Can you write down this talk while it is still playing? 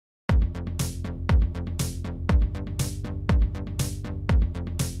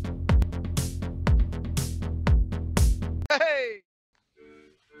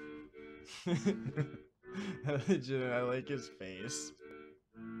Legit, I like his face.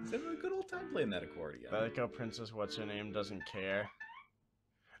 He's having a good old time playing that accordion. I like how Princess What's-Her-Name doesn't care.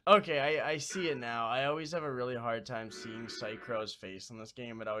 Okay, I see it now. I always have a really hard time seeing Psychro's face in this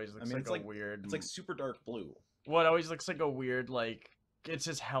game. It always looks like a weird... It's like super dark blue. Well, it always looks like a weird, like... It's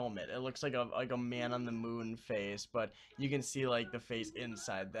his helmet. It looks like a man on the moon face, but you can see, like, the face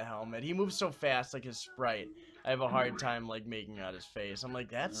inside the helmet. He moves so fast, like his sprite. I have a hard time, like, making out his face. I'm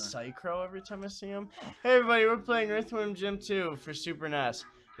like, that's Psychro every time I see him. Hey, everybody, we're playing Earthworm Jim 2 for Super NES.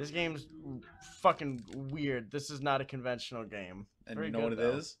 This game's fucking weird. This is not a conventional game. And Very you know good, what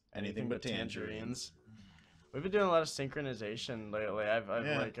it though. is? Anything but tangerines. We've been doing a lot of synchronization lately.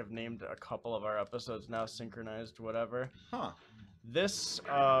 I've named a couple of our episodes now synchronized whatever. Huh. This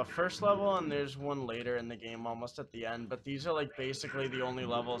first level, and there's one later in the game almost at the end, but these are like basically the only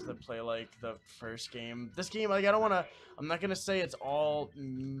levels that play like the first game. This game, like, I'm not gonna say it's all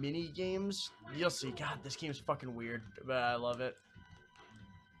mini games. You'll see. God, this game's fucking weird, but I love it.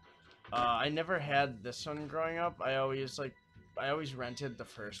 I never had this one growing up. I always rented the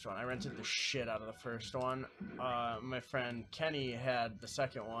first one. I rented the shit out of the first one. My friend Kenny had the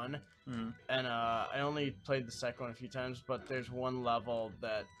second one, and I only played the second one a few times, but there's one level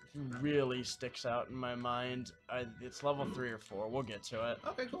that really sticks out in my mind. It's level 3 or 4. We'll get to it.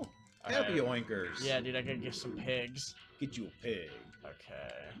 Okay, cool. Happy oinkers. Yeah, dude, I gotta get some pigs. Get you a pig.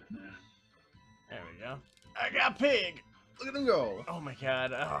 Okay. There we go. I got pig! Look at him go. Oh my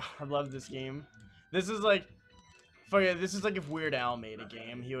god. Oh, I love this game. This is like... Fuck yeah, this is like if Weird Al made a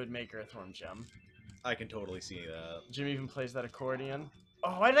game, he would make Earthworm Jim. I can totally see that. Jim even plays that accordion.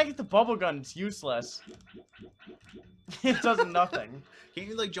 Oh, why did I get the bubble gun? It's useless. It does nothing. Can't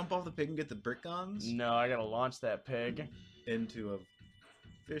you, like, jump off the pig and get the brick guns? No, I gotta launch that pig. Into a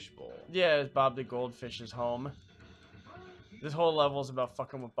fishbowl. Yeah, it's Bob the Goldfish's home. This whole level's about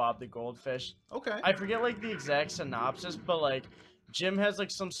fucking with Bob the Goldfish. Okay. I forget, like, the exact synopsis, but, like, Jim has, like,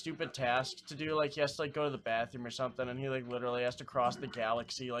 some stupid task to do. Like, he has to, like, go to the bathroom or something, and he, like, literally has to cross the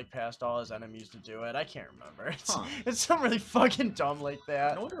galaxy, like, past all his enemies to do it. I can't remember. It's something really fucking dumb like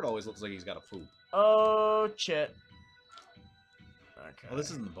that. No wonder it always looks like he's got a poop. Oh, shit. Okay. Well,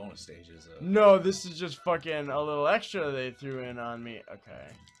 this isn't the bonus stage, is it? No, this is just fucking a little extra they threw in on me. Okay.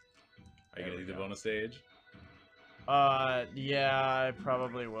 Are you gonna do the bonus stage? Yeah, I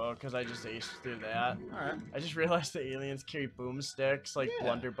probably will, because I just aced through that. Alright. I just realized the aliens carry boomsticks, like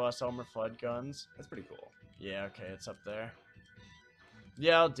blunderbuss Elmer Fudd guns. That's pretty cool. Yeah, okay, it's up there.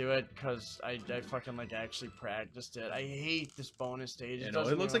 Yeah, I'll do it, because I fucking, like, actually practiced it. I hate this bonus stage. It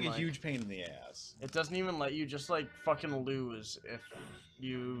looks like a huge pain in the ass. It doesn't even let you just, like, fucking lose. If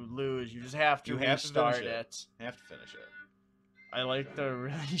you lose, you just have to restart it. You have to finish it. I like the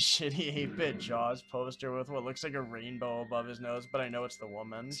really shitty 8-bit Jaws poster with what looks like a rainbow above his nose, but I know it's the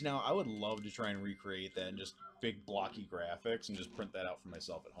woman. See, now, I would love to try and recreate that in just big blocky graphics and just print that out for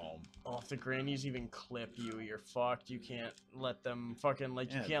myself at home. Oh, if the grannies even clip you, you're fucked. You can't let them fucking,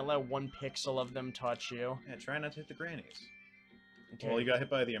 like, you can't let 1 pixel of them touch you. Yeah, try not to hit the grannies. Okay. Well, you got hit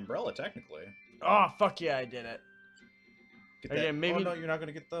by the umbrella, technically. Oh, fuck yeah, I did it. Okay, maybe. Oh, no, you're not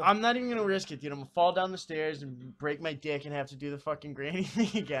gonna get the. I'm not even gonna risk it, dude. I'm gonna fall down the stairs and break my dick and have to do the fucking granny thing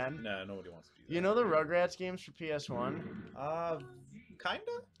again. Nah, nobody wants to do that. You know the Rugrats games for PS1? Kinda?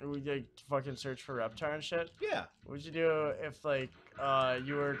 We like fucking search for Reptar and shit? Yeah. What'd you do if, like,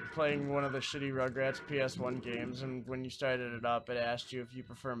 you were playing one of the shitty Rugrats PS1 games, and when you started it up, it asked you if you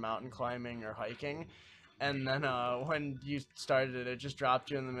prefer mountain climbing or hiking? And then, when you started it, it just dropped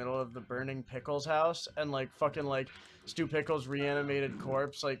you in the middle of the burning Pickles house, and, like, fucking, like, Stu Pickles' reanimated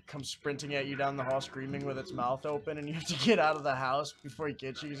corpse, like, comes sprinting at you down the hall screaming with its mouth open, and you have to get out of the house before he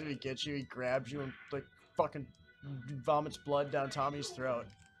gets you, because if he gets you, he grabs you and, like, fucking vomits blood down Tommy's throat.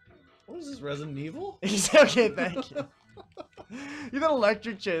 What is this, Resident Evil? Okay, thank you. You that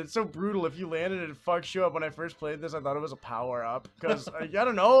electric chair, it's so brutal. If you landed it fucks you up. When I first played this, I thought it was a power-up. Because, I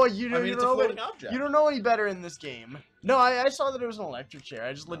don't know, you don't know any better in this game. No, I saw that it was an electric chair.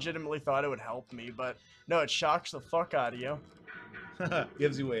 I just legitimately thought it would help me, but no, it shocks the fuck out of you.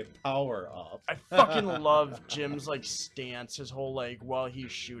 Gives you a power-up. I fucking love Jim's, like, stance, his whole, like, while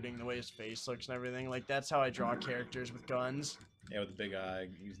he's shooting, the way his face looks and everything. Like, that's how I draw characters with guns. Yeah, with the big eye,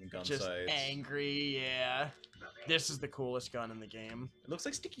 using the gun just sights. Just angry, yeah. This is the coolest gun in the game. It looks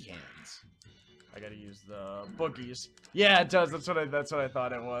like sticky hands. I gotta use the boogies. Yeah, it does. That's what I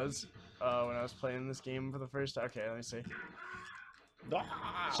thought it was. When I was playing this game for the first time. Okay, let me see.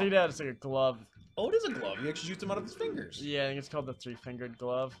 Ah! Check it out. It's like a glove. Oh, it is a glove. He actually shoots them out of his fingers. Yeah, I think it's called the 3-fingered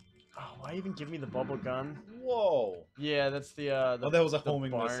glove. Oh, why even give me the bubble gun? Whoa. Yeah, that's the oh, that was a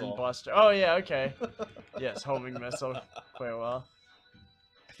homing barn missile. Buster. Oh yeah, okay. Yes, homing missile. Quite well.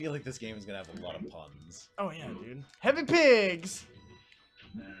 feel like this game is gonna have a lot of puns. Oh yeah, dude. Heavy pigs!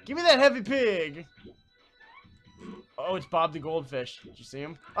 Give me that heavy pig! Oh, it's Bob the Goldfish. Did you see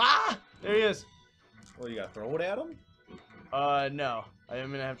him? Ah! There he is. Well, you gotta throw it at him? No. I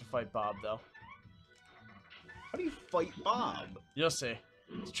am gonna have to fight Bob, though. How do you fight Bob? You'll see.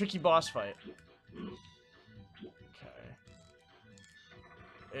 It's a tricky boss fight. Okay.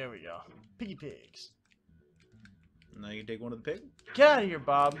 There we go. Piggy pigs. Now you take one of the pig? Get out of here,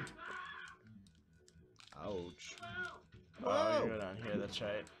 Bob. Ouch. Oh, you go down here, that's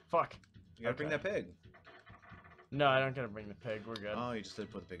right. Fuck. You gotta bring that pig. No, I don't gotta bring the pig, we're good. Oh, you just had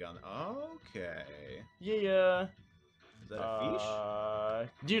to put the pig on. Okay. Yeah. Is that a fish?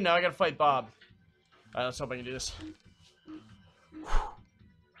 Dude, now I gotta fight Bob. Alright, let's hope I can do this.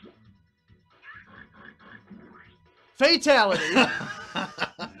 Fatality!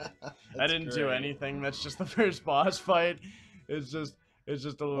 I didn't do anything. That's just the first boss fight. It's just a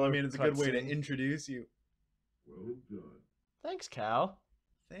little. Well, I mean, it's a good way to cutscene. introduce you. Well done. Thanks, Cal.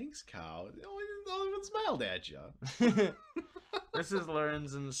 Thanks, cow. No one smiled at you. This is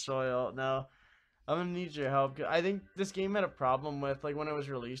Learns in the Soil. Now, I'm gonna need your help. I think this game had a problem with, like, when it was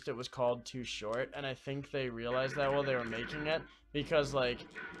released, it was called too short, and I think they realized that while they were making it, because, like,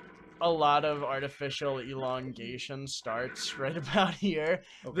 a lot of artificial elongation starts right about here.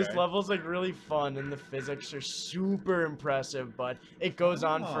 Okay. This level's, like, really fun, and the physics are super impressive, but it goes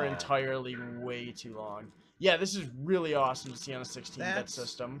on for Oh. entirely way too long. Yeah, this is really awesome to see on a 16-bit That's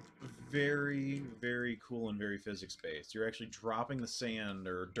system. Very, very cool and very physics-based. You're actually dropping the sand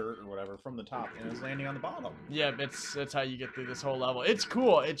or dirt or whatever from the top, and it's landing on the bottom. Yeah, that's how you get through this whole level. It's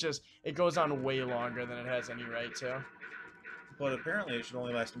cool. It goes on way longer than it has any right to. But apparently it should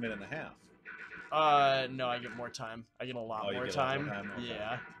only last a minute and a half. No, I get more time. I get a lot Oh, you more get a lot time. more time? Okay.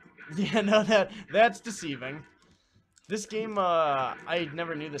 Yeah. Yeah, no, that's deceiving. This game, I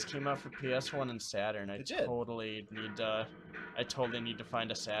never knew this came out for PS1 and Saturn. I It did. totally need to find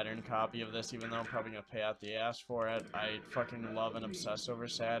a Saturn copy of this, even though I'm probably gonna pay out the ass for it. I fucking love and obsess over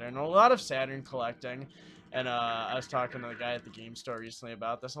Saturn. A lot of Saturn collecting, and I was talking to the guy at the game store recently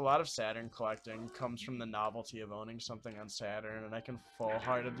about this. A lot of Saturn collecting comes from the novelty of owning something on Saturn, and I can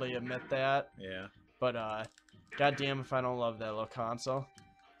full-heartedly admit that. Yeah. But goddamn if I don't love that little console.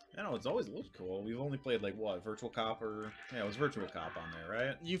 I know, it's always looked cool. We've only played, like, what, Virtual Cop or... Yeah, it was Virtual Cop on there,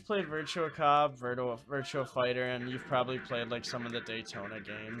 right? You've played Virtua Cop, Virtua Fighter, and you've probably played, like, some of the Daytona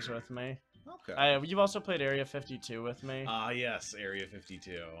games with me. Okay. You've also played Area 52 with me. Yes, Area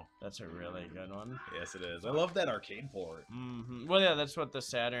 52. That's a really good one. Yes, it is. I love that arcade port. Well, yeah, that's what the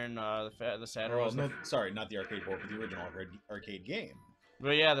Saturn, the Saturn Or, was. no, sorry, not the arcade port, but the original arcade game.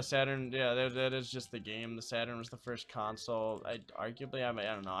 Well, yeah, the Saturn, yeah, that is just the game. The Saturn was the first console. I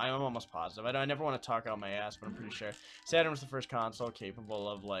don't know. I'm almost positive. I never want to talk out my ass, but I'm pretty sure. Saturn was the first console capable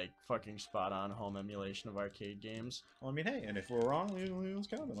of, like, fucking spot-on home emulation of arcade games. Well, I mean, hey, and if we're wrong, leave us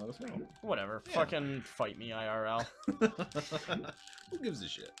comment. Let us know. Whatever. Yeah. Fucking fight me, IRL. Who gives a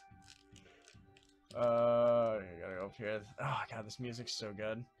shit? I gotta go up here. Oh, God, this music's so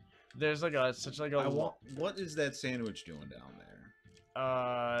good. There's, like, such, like, a... What is that sandwich doing down there?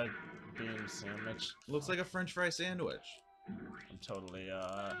 Bean sandwich. Looks like a French fry sandwich. I'm totally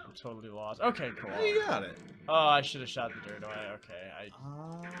lost. Okay, cool. Oh, you got it. Oh, I should have shot the dirt away. Okay,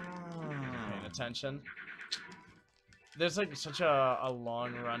 paying attention. There's, like, such a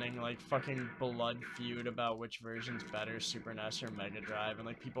long-running, like, fucking blood feud about which version's better, Super NES or Mega Drive, and,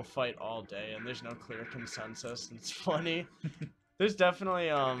 like, people fight all day, and there's no clear consensus, and it's funny. There's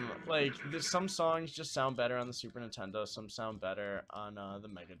definitely, like, some songs just sound better on the Super Nintendo, some sound better on, the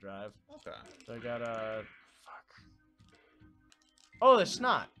Mega Drive. Okay. So I got, fuck. Oh, there's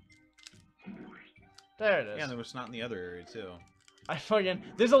snot! There it is. Yeah, and there was snot in the other area, too.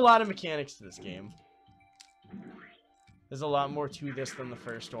 There's a lot of mechanics to this game. There's a lot more to this than the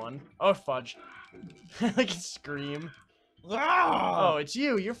first one. Oh, fudge. I can scream. Ah! Oh, it's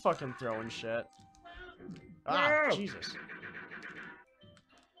you! You're fucking throwing shit. Ah, Jesus.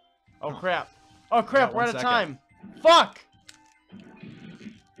 Oh, crap. Oh, crap, Yeah, we're out 1 of second. time. Fuck!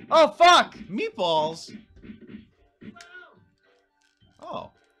 Oh, fuck! Meatballs! Oh.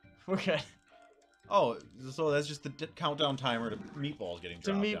 We're good. Oh, so that's just the countdown timer to meatballs getting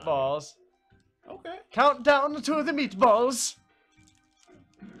To dropped meatballs. on you. Okay. Countdown to the meatballs.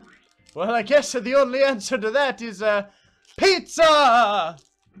 Well, I guess the only answer to that is, pizza!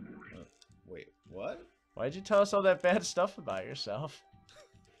 Wait, what? Why'd you tell us all that bad stuff about yourself?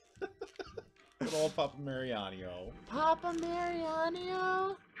 Good old Papa Mariano. Papa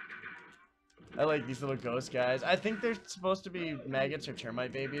Mariano? I like these little ghost guys. I think they're supposed to be maggots or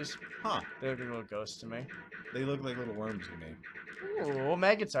termite babies. Huh. They look like little ghosts to me. They look like little worms to me. Ooh, well,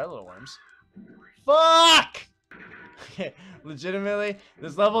 maggots are little worms. Fuck! Okay, legitimately,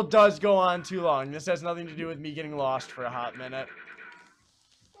 this level does go on too long. This has nothing to do with me getting lost for a hot minute.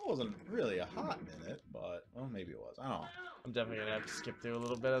 That wasn't really a hot minute, but, well, maybe it was. I don't know. I'm definitely gonna have to skip through a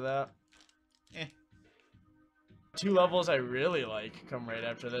little bit of that. Eh. 2 levels I really like come right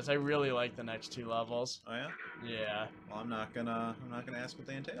after this. I really like the next 2 levels. Oh, yeah? Yeah. Well, I'm not gonna ask what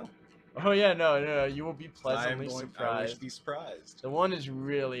they entail. Oh yeah, no, you will be pleasantly I will surprised. be surprised. The one is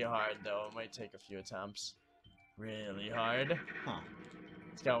really hard though. It might take a few attempts. Really hard. Huh.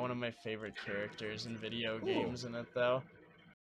 It's got one of my favorite characters in video games in it though.